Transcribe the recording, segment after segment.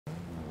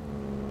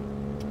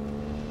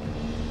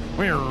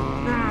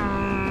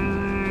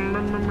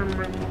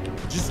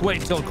Just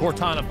wait till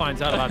Cortana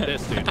finds out about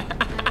this, dude.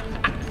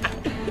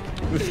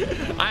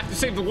 I have to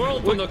save the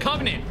world from the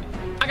Covenant.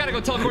 I gotta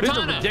go tell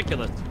Cortana. This is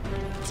ridiculous.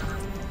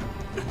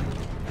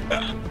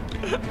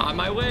 On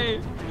my way.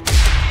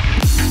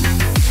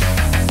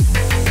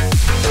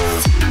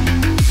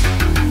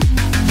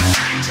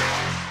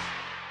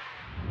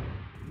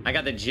 I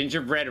got the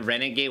gingerbread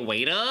renegade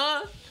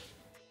waiter.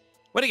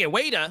 Renegade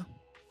waiter?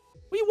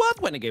 What do you want,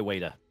 renegade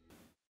waiter?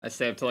 I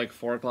stayed up till like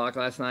 4 o'clock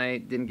last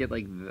night. Didn't get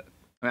like,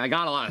 I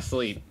got a lot of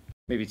sleep.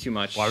 Maybe too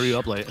much. Why were you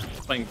up late? I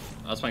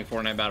was playing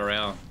Fortnite Battle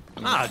Royale.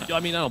 I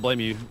mean, I don't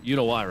blame you. You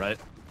know why, right?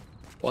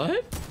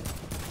 What?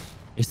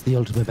 It's the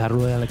ultimate Battle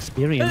Royale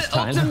experience,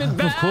 Tyler.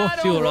 Of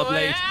course you were up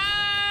late.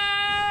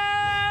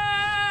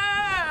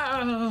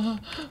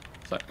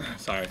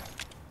 Sorry.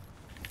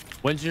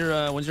 When's your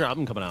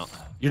album coming out?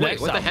 Your Wait,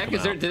 next what the album heck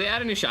is there? out. Did they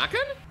add a new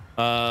shotgun?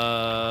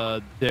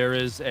 There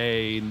is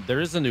a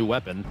new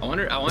weapon. I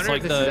wonder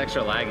like if this is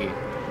extra laggy.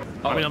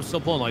 Oh. I mean, I'm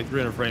still pulling like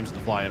 300 frames to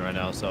fly in right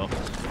now, so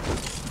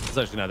it's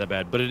actually not that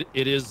bad. But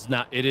it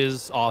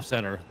is off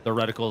center. The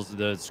reticles,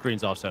 the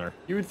screen's off center.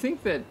 You would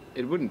think that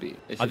it wouldn't be.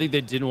 I think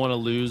they didn't want to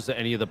lose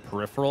any of the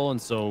peripheral, and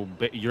so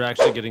you're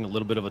actually getting a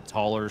little bit of a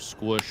taller,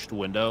 squished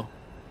window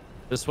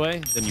this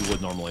way than you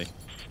would normally.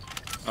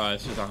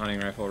 It's just a hunting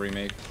rifle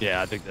remake.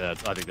 Yeah, I think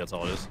that's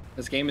all it is.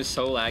 This game is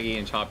so laggy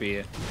and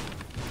choppy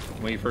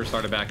when you first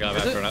started back up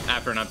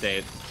after an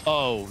update.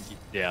 Oh,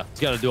 yeah. It's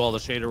got to do all the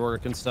shader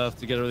work and stuff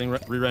to get everything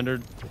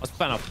re-rendered. I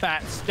found a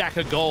fat stack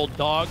of gold,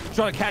 dog. You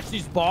trying to catch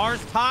these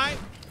bars, Ty?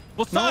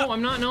 What's up? No,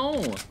 I'm not.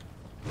 No.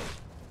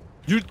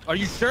 Are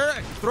you sure? I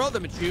can throw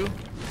them at you.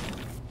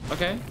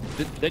 Okay.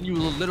 Then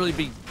you'll literally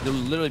be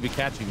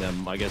catching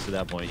them, I guess, at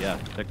that point. Yeah,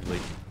 technically.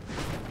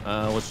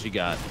 What's she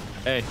got?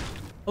 Hey.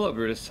 Hello,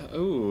 Brutus.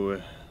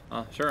 Ooh.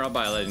 Sure, I'll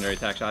buy a legendary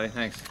attack shotty.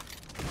 Thanks.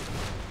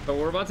 So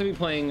we're about to be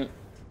playing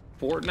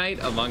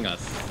Fortnite Among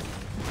Us.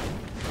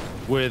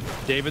 With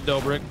David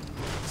Dobrik,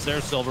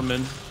 Sarah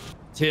Silverman,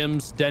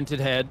 Tim's dented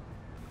head.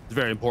 It's a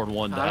very important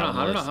one. I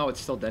don't know how it's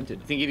still dented.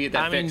 I think you need to get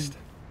that fixed.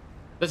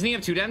 Doesn't he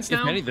have 2 dents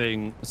now? If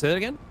anything, say that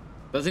again.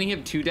 Doesn't he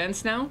have 2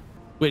 dents now?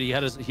 Wait,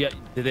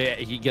 did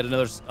he get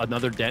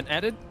another dent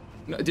added?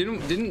 No,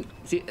 didn't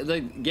see,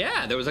 like,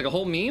 yeah, there was like a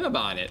whole meme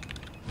about it.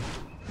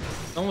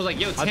 Someone was like,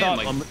 yo,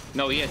 Tim,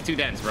 no, he has 2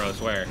 dents, bro, I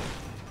swear.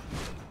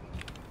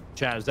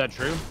 Chad, is that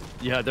true?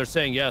 Yeah, they're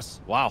saying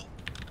yes. Wow.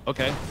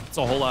 Okay, it's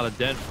a whole lot of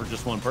dent for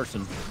just one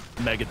person.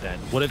 Mega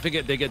dent. What if they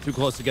get too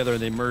close together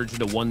and they merge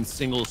into one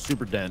single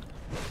super dent?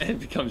 And it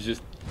becomes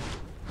just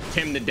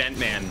Tim the Dent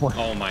Man.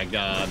 Oh my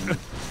god.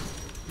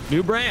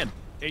 New brand.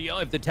 Hey, yo,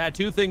 if the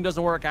tattoo thing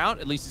doesn't work out,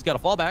 at least he's got a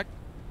fallback.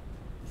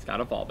 He's got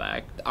a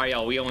fallback. All right,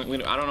 yo, I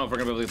don't know if we're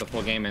gonna be able to get the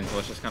full game in, so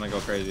let's just kind of go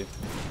crazy.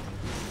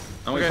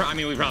 And okay. I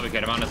mean, we probably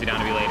could. I'm honestly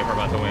down to be late if we're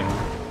about to win.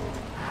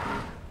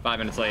 5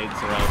 minutes late,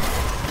 so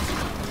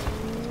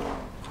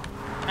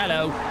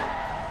hello.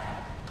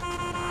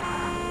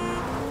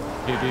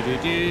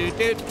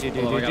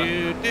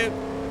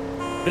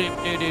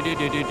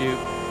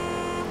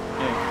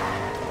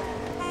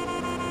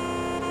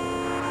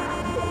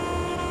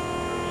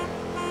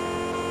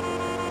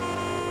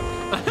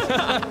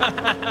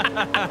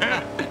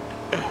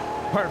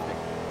 Perfect.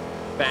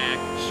 Back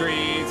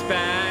streets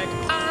back.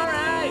 All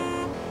right.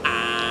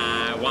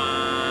 I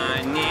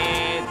want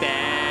it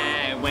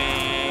that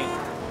way.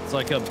 It's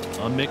like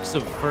a mix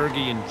of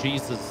Fergie and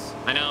Jesus.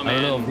 I know, man.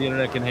 I don't know if the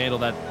internet can handle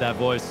that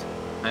voice.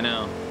 I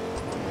know.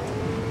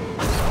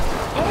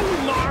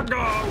 Oh my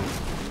god.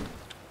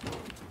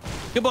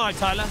 Goodbye,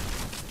 Tyler.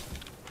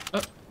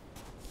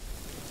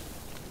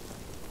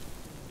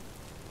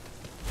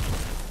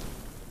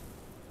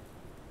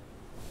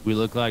 We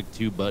look like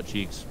 2 butt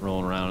cheeks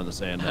rolling around in the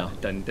sand now.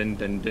 Dun dun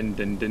dun dun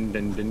dun dun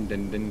dun dun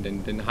dun dun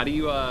dun dun. How do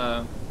you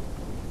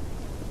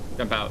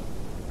jump out?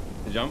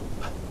 The jump?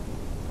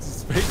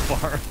 Space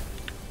bar.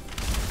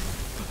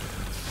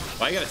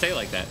 Why you gotta say it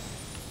like that?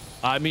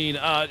 I mean,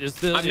 I've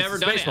never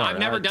done it. I've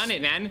never done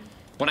it, man.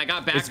 When I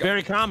got back, it's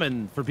very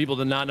common for people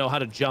to not know how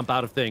to jump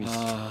out of things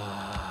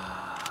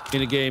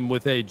in a game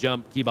with a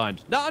jump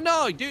keybind.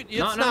 No, dude,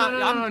 it's not.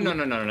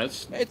 No.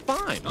 It's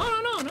fine.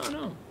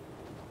 No.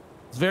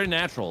 It's very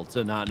natural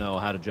to not know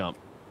how to jump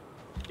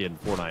in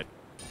Fortnite.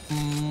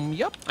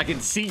 Yep. I can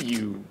see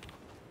you,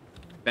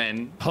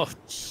 Ben. Oh,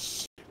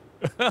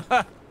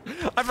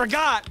 I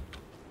forgot.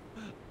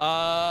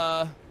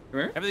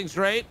 Everything's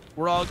great.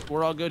 We're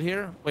all good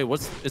here. Wait,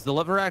 is the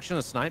lever action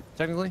a snipe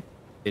technically?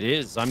 It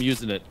is. I'm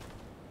using it.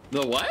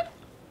 The what?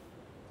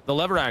 The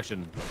lever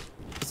action.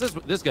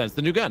 This gun. It's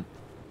the new gun.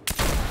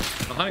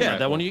 Yeah,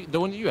 the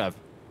one you have.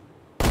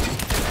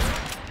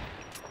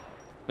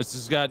 It's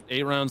just got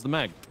 8 rounds the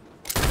mag.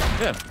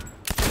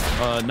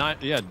 Yeah. 9.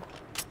 Yeah.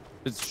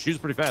 It shoots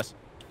pretty fast.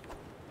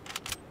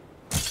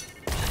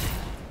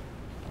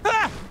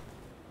 Ah!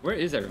 Where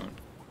is everyone?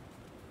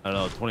 I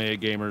don't know.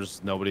 28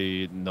 gamers. No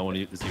one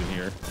is even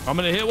here. I'm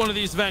gonna hit one of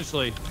these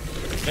eventually.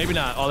 Maybe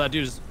not. All that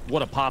dude is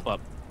what a pop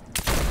up.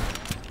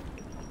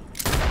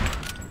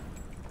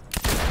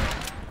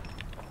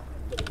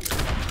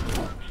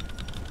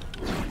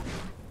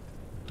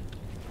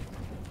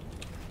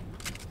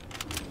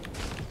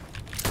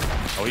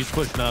 he's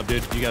pushing up,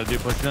 dude. You gotta do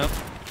pushing up.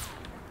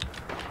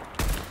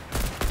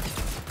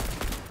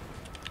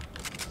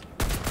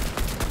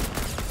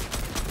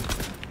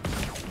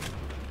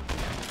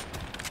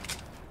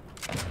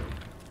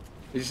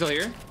 Is he still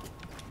here?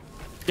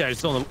 Yeah, he's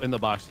still in the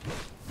box.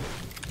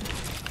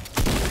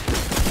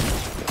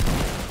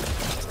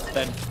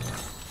 Dead.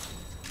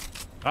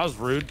 That was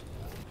rude.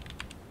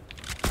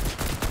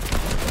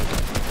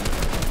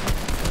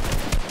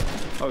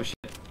 Oh shit.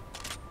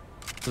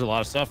 There's a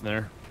lot of stuff in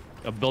there.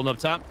 Building up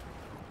top.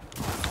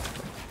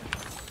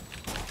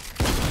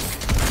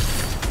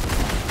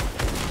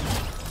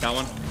 Got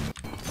one.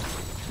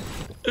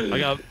 I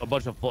got a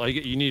bunch of full.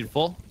 You need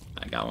full?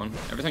 I got one.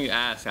 Everything you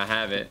ask, I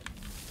have it.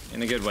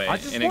 In a good way.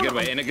 In a good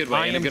way. In a good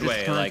way. In a good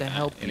way. Like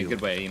in a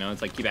good way. You know,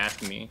 it's like keep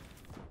asking me,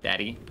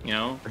 Daddy. You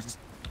know.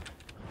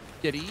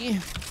 Daddy.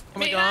 Oh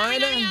my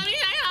god.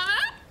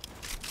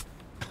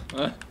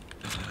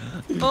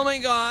 Oh my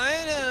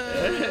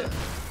god.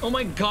 Oh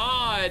my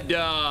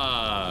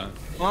god.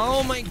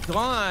 Oh my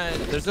god.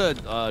 There's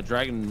a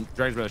dragon's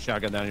breath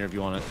shotgun down here if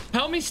you want it.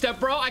 Help me, step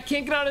bro. I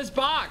can't get out of this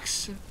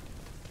box.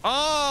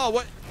 Oh,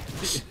 what?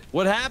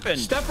 What happened?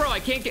 Step bro, I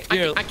can't get.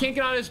 I can't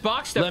get out of this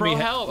box. Step bro,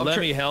 help. Let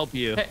me help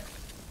you. Hey.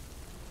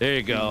 There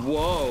you go.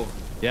 Whoa.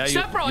 Yeah,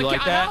 step bro, you I like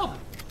can't that? help.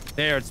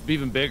 There, it's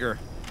even bigger.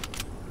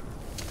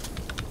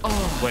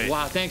 Oh, wait.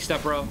 Wow, thanks,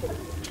 step bro.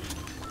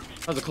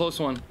 That was a close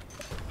one.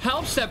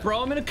 Help, step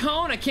bro. I'm in a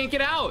cone. I can't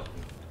get out.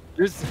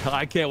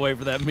 I can't wait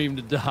for that meme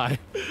to die.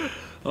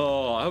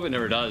 Oh, I hope it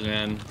never does,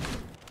 man.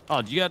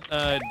 Oh, do you got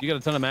a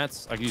ton of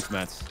mats? I can use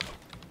mats.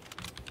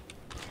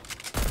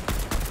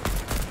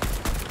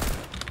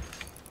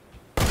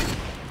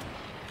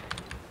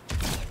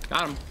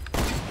 Got him.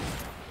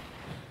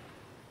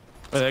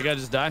 Wait, that guy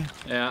just died?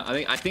 Yeah,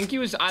 I think he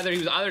was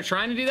either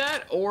trying to do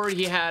that or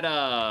he had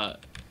a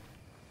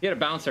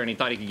bouncer and he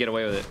thought he could get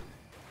away with it.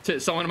 To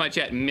someone in my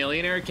chat,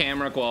 millionaire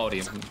camera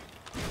quality.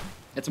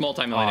 It's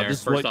multi-millionaire.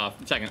 First off,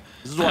 second.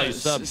 This is why you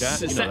sub,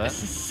 chat. You know that.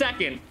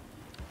 Second,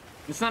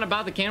 it's not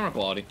about the camera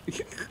quality.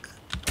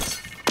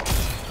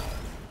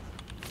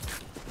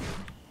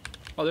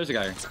 Oh, there's a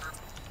guy here.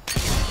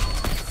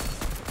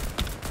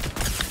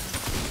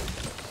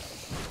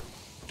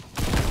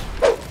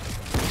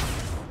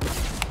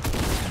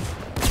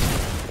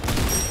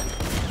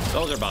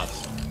 Those are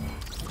bots.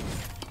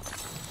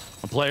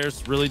 A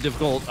player's really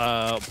difficult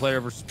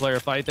player versus player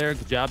fight there.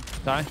 Good job,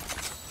 Ty.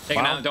 Take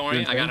him out. Don't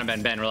worry. I got him,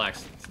 Ben. Ben,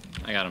 relax.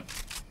 I got him.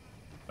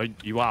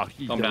 Wow.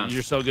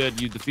 You're so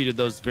good. You defeated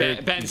those very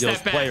Ben,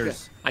 step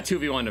players. Back. I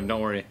 2v1'd him.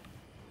 Don't worry.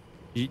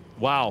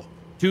 Wow.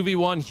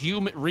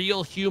 2v1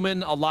 real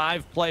human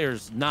alive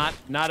players, not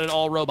at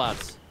all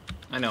robots.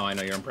 I know.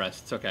 You're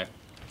impressed. It's okay.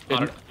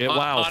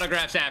 Wow.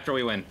 Autographs after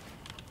we win.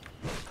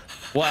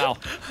 Wow.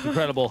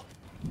 Incredible.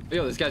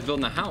 Yo, this guy's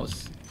building a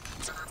house.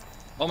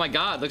 Oh my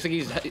god, looks like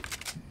he's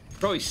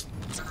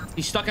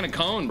stuck in a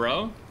cone,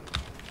 bro.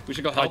 We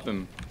should go help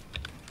him.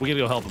 We gotta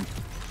go help him.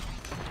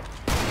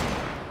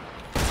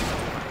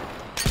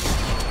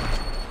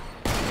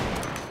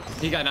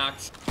 He got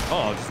knocked.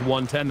 Oh, just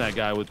 110 that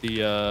guy with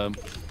the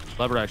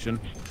lever action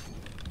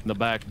in the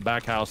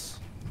back house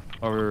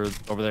over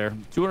there.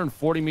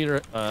 240-meter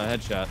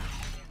headshot.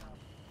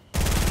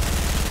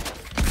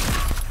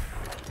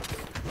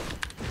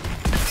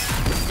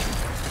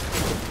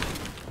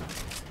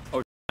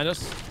 Oh,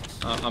 us.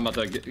 I'm about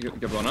to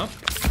get one up.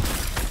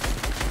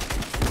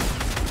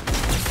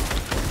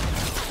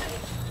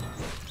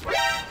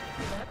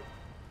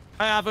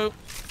 Hi, Avu.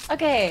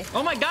 Okay.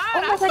 Oh my god!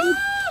 Oh my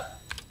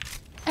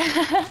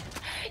god,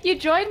 you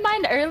joined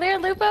mine earlier,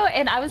 Lupo,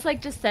 and I was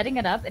like just setting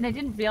it up, and I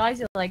didn't realize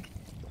you like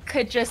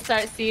could just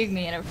start seeing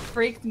me, and it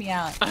freaked me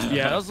out.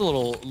 Yeah, that was a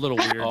little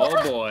weird.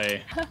 Oh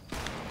boy.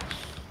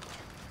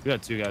 We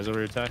got two guys over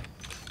here, Ty.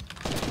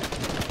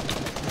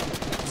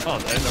 Oh,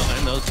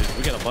 and those two.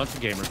 We got a bunch of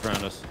gamers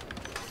around us.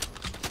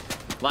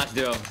 Last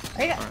duo.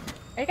 Are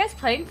you guys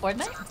playing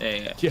Fortnite?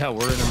 Yeah. Yeah,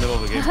 we're in the middle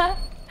of a game.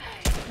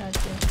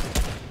 Gotcha.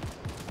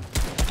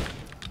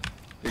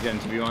 You're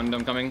getting 2v1,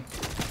 I'm coming.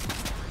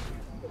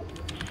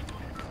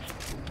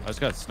 I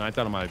just got sniped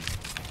out of my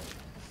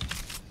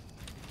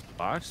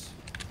box.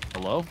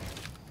 Hello?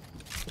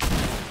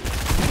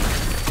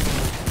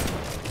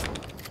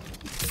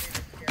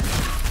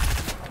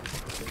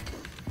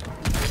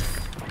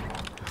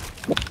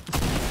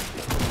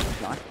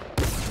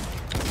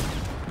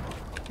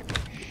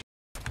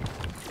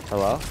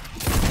 Hello?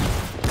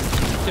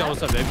 Yeah,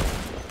 what's up, babe?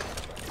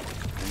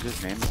 Can you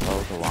just name spell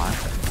the line?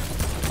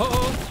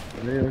 Oh!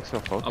 You look so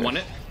focused. I won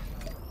it.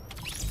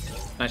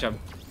 Nice job.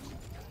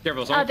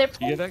 Careful, Oh, sorry. they're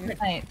playing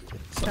Fortnite,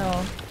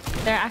 so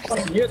they're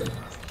actually.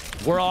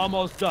 We're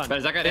almost done. But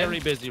is that guy very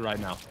dead? busy right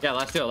now. Yeah,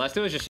 last duo. Last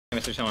duo is just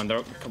Mr. Someone.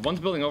 One's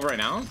building over right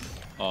now.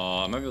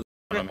 Oh, maybe.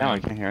 No, I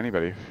can't hear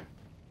anybody.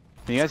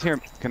 Can you guys hear?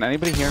 Can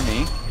anybody hear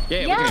me?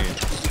 Yeah, Yeah. we can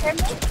hear you.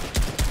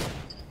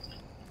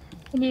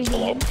 Can you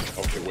hear me?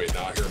 Okay, wait,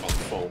 now I hear him on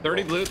the phone.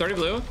 30 blue, 30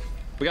 blue.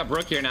 We got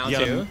Brooke here now,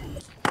 too.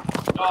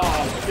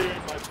 Oh, dude,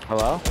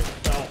 Hello?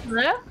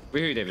 Hello? We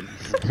hear you, David.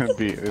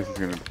 This is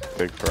gonna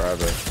take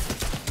forever.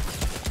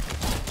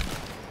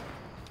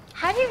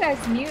 do you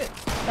guys mute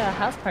the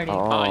house party?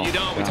 Oh, you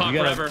don't. We talk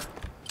forever.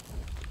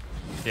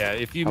 Yeah,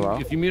 if you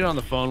mute it on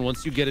the phone,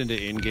 once you get into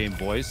in-game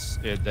voice,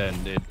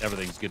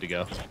 everything's good to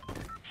go.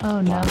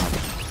 Oh no. Wow,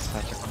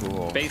 such a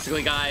cool.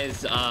 Basically,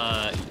 guys, you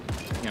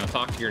know,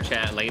 talk to your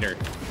chat later.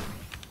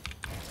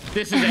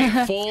 This is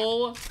a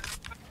full.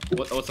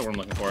 What's the word I'm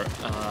looking for?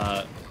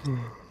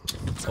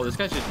 Oh, this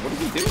guy's just. What is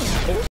he doing?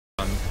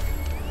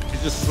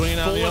 He's just swinging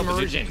out Full the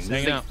immersion. open.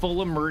 This is like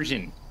full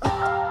immersion.